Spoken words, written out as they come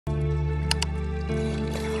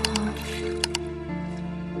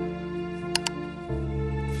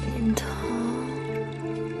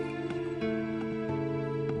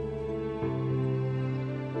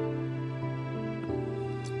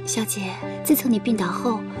小姐，自从你病倒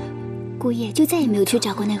后，姑爷就再也没有去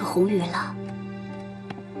找过那个红鱼了。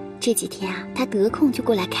这几天啊，他得空就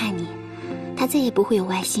过来看你，他再也不会有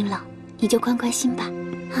歪心了，你就宽宽心吧，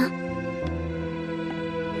啊。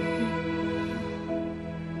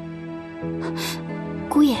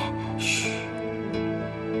姑爷，嘘，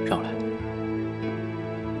让我来。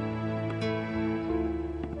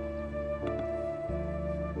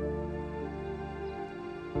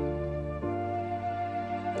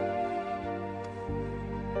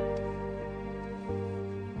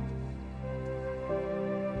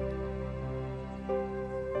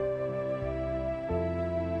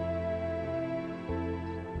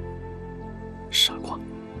傻瓜。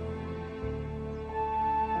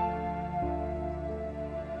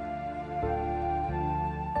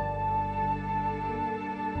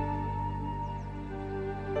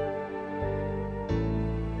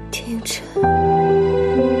廷琛，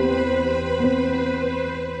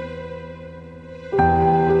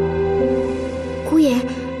姑爷，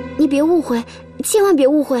你别误会，千万别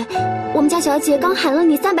误会，我们家小姐刚喊了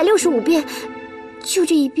你365遍，就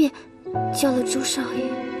这一遍，叫了朱少爷。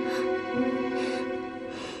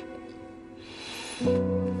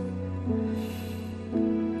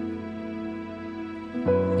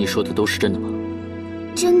你说的都是真的吗？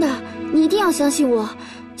真的，你一定要相信我。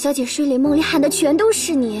小姐睡里梦里喊的全都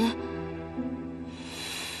是你。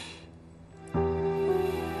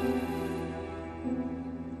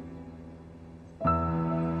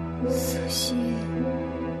苏西，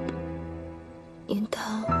云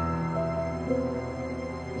堂，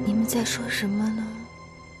你们在说什么呢？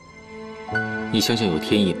你想想有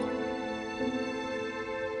天意吗？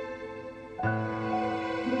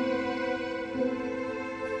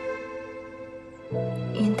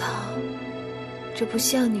云堂，这不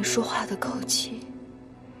像你说话的口气。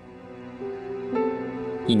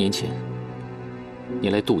1年前，你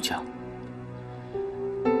来度假，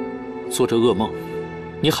做着噩梦，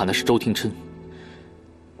你喊的是周廷琛。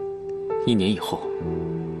1年以后，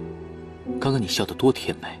刚刚你笑得多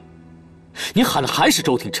甜美，你喊的还是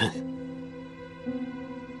周廷琛。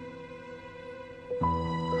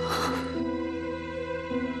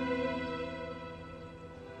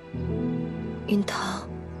云堂，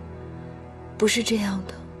不是这样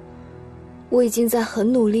的，我已经在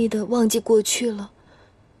很努力地忘记过去了。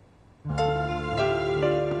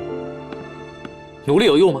努力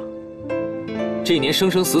有用吗？这1年生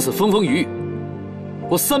生死死，风风雨雨，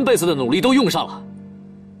我3辈子的努力都用上了，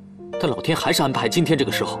但老天还是安排今天这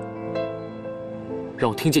个时候，让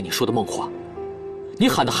我听见你说的梦话，你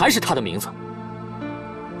喊的还是他的名字，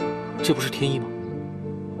这不是天意吗？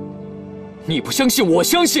你不相信，我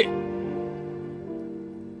相信。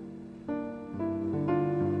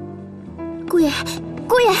姑爷，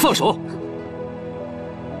姑爷，放手！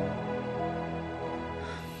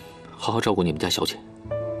好好照顾你们家小姐。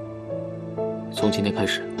从今天开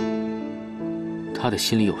始，她的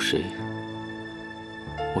心里有谁，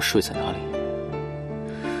我睡在哪里，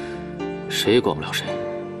谁也管不了谁。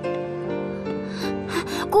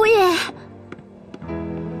姑爷，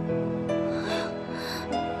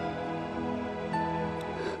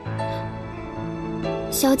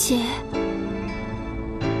小姐，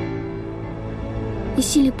你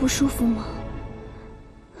心里不舒服吗？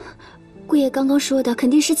姑爷刚刚说的肯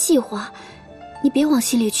定是气话，你别往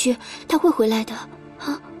心里去，他会回来的，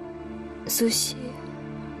啊。苏西，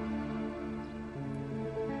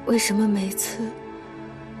为什么每次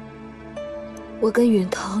我跟允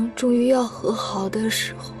堂终于要和好的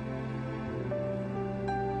时候，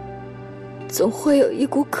总会有一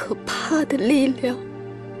股可怕的力量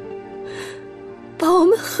把我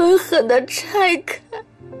们狠狠地拆开？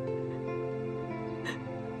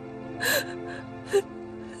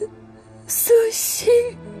苏西，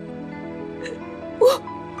我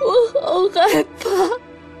好害怕。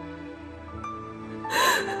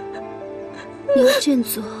你要振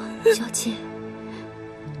作，小姐。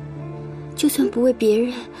就算不为别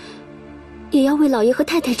人，也要为老爷和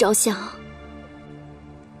太太着想。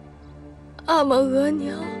阿玛额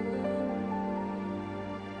娘，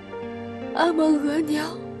阿玛额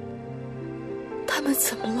娘，他们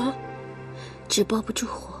怎么了？纸包不住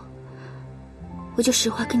火，我就实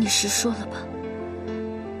话跟你实说了吧。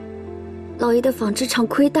老爷的纺织厂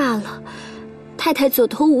亏大了，太太走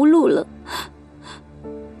投无路了。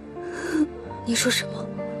你说什么？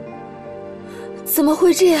怎么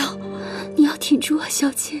会这样？你要挺住啊，小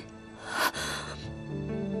姐。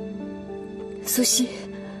苏西，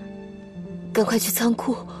赶快去仓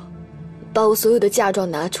库，把我所有的嫁妆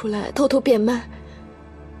拿出来，偷偷变卖，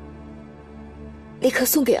立刻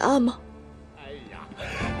送给阿玛。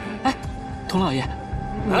哎，童老爷，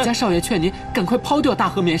我家少爷劝您赶快抛掉大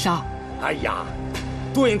和棉纱。哎呀，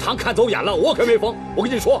杜永堂看走眼了，我可没疯。我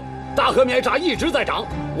跟你说，大和棉纱一直在涨，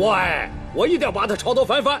我一定要把它炒得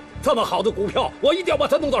翻番。这么好的股票，我一定要把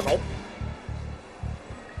它弄到手。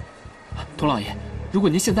童老爷，如果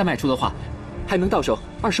您现在卖出的话，还能到手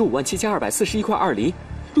257241块2厘。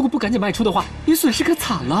如果不赶紧卖出的话，您损失可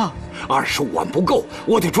惨了。25万不够，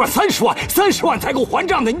我得赚30万，30万才够还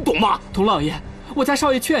账的，你懂吗？童老爷，我家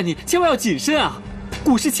少爷劝你千万要谨慎啊，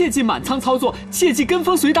股市切忌满仓操作，切忌跟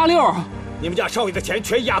风随大溜。你们家少爷的钱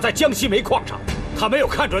全压在江西煤矿上，他没有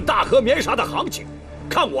看准大和棉纱的行情，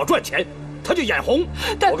看我赚钱，他就眼红。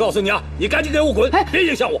我告诉你啊，你赶紧给我滚，别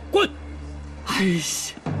影响我，滚！哎呀，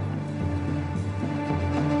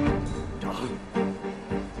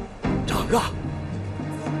涨啊！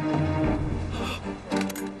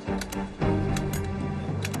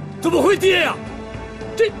怎么会跌呀？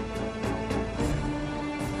这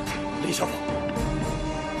李少峰，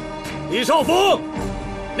李少峰，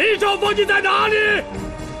李少峰，你在哪里？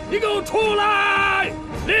你给我出来！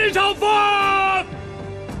李少峰！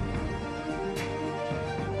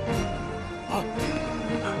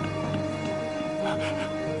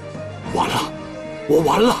完了，我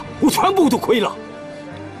完了，我全部都亏了。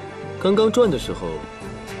刚刚赚的时候，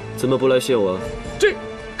怎么不来谢我啊？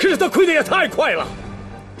可是他亏的也太快了。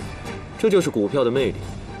这就是股票的魅力。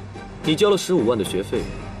你交了15万的学费，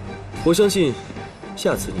我相信，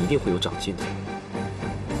下次你一定会有长进的。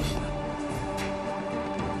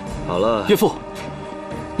好了，岳父，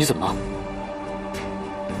你怎么了？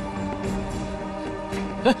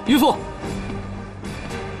哎，岳父，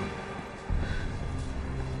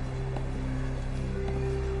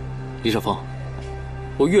李少峰，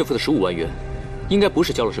我岳父的15万元，应该不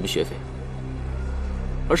是交了什么学费，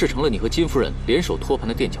而是成了你和金夫人联手托盘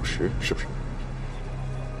的垫脚石，是不是？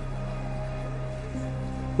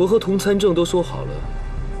我和童参政都说好了，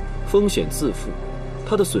风险自负，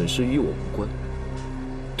他的损失与我无关。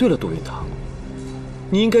对了，杜云堂，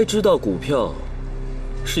你应该知道股票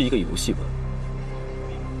是一个游戏吧？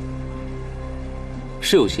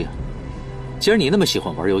是游戏。既然你那么喜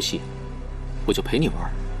欢玩游戏，我就陪你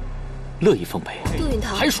玩，乐意奉陪。杜云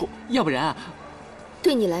堂，还说，要不然啊，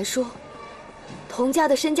对你来说，童家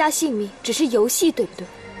的身家性命只是游戏，对不对？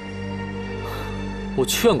我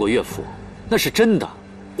劝过岳父，那是真的。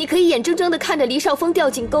你可以眼睁睁地看着黎少峰掉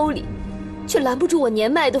进沟里，却拦不住我年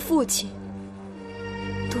迈的父亲。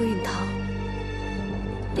杜允堂，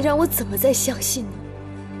你让我怎么再相信你？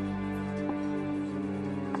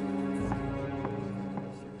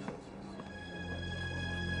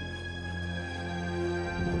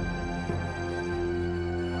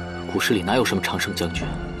股市里哪有什么常胜将军？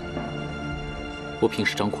我平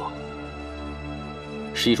时张狂，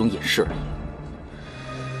是一种掩饰而已。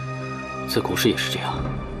在股市也是这样，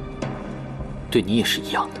对你也是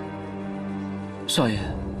一样的。少爷，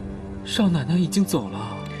少奶奶已经走了。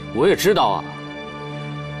我也知道啊，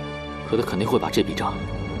可他肯定会把这笔账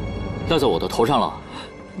压在我的头上了。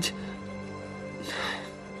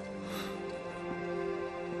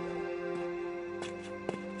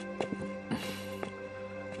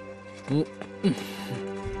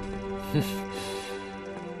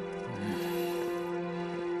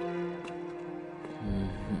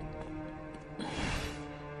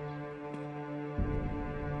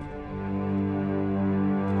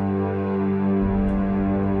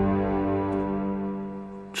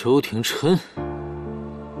周廷琛，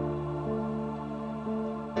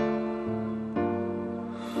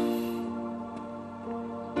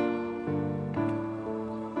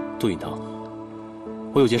杜允堂，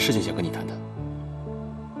我有件事情想跟你谈谈。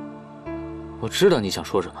我知道你想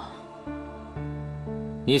说什么，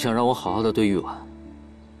你想让我好好的对玉婉，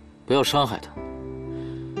不要伤害她。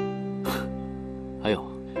还有，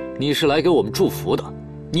你是来给我们祝福的，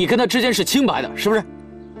你跟她之间是清白的，是不是？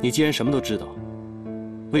你既然什么都知道，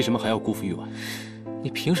为什么还要辜负玉婉？你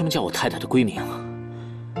凭什么叫我太太的闺名啊？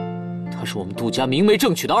她是我们杜家明媒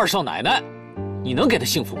正娶的二少奶奶，你能给她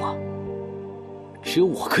幸福吗？只有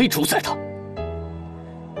我可以主宰她。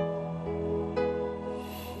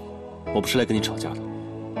我不是来跟你吵架的，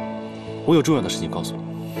我有重要的事情告诉你。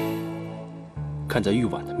看在玉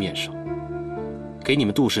婉的面上，给你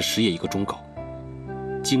们杜氏实业一个忠告：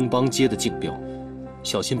京邦街的竞标，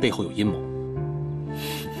小心背后有阴谋。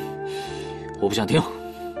我不想听。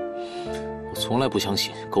我从来不相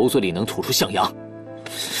信狗嘴里能吐出象牙。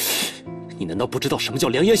你难道不知道什么叫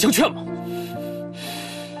良言相劝吗？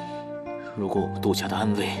如果我们杜家的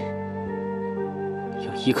安危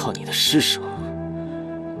要依靠你的施舍，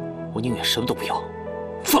我宁愿什么都不要，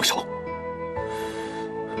放手！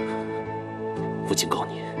我警告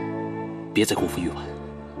你，别再辜负玉婉。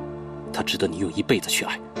他值得你用一辈子去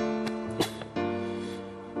爱。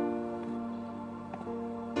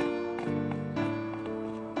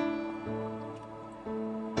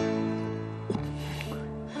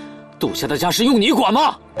杜家的家事用你管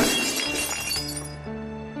吗？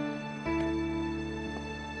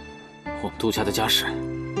我们杜家的家事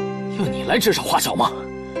用你来指手画脚吗？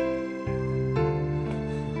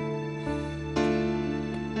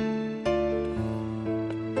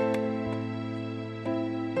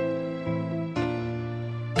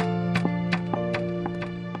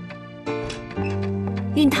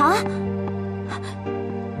允堂，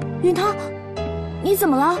允堂，你怎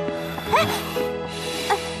么了？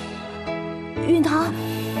哎，允堂，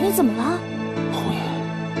你怎么了？红叶，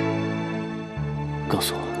告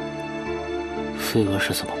诉我，飞蛾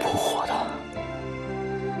是怎么扑火的？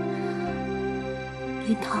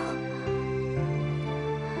允堂，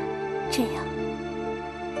这样，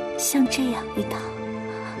像这样，允堂。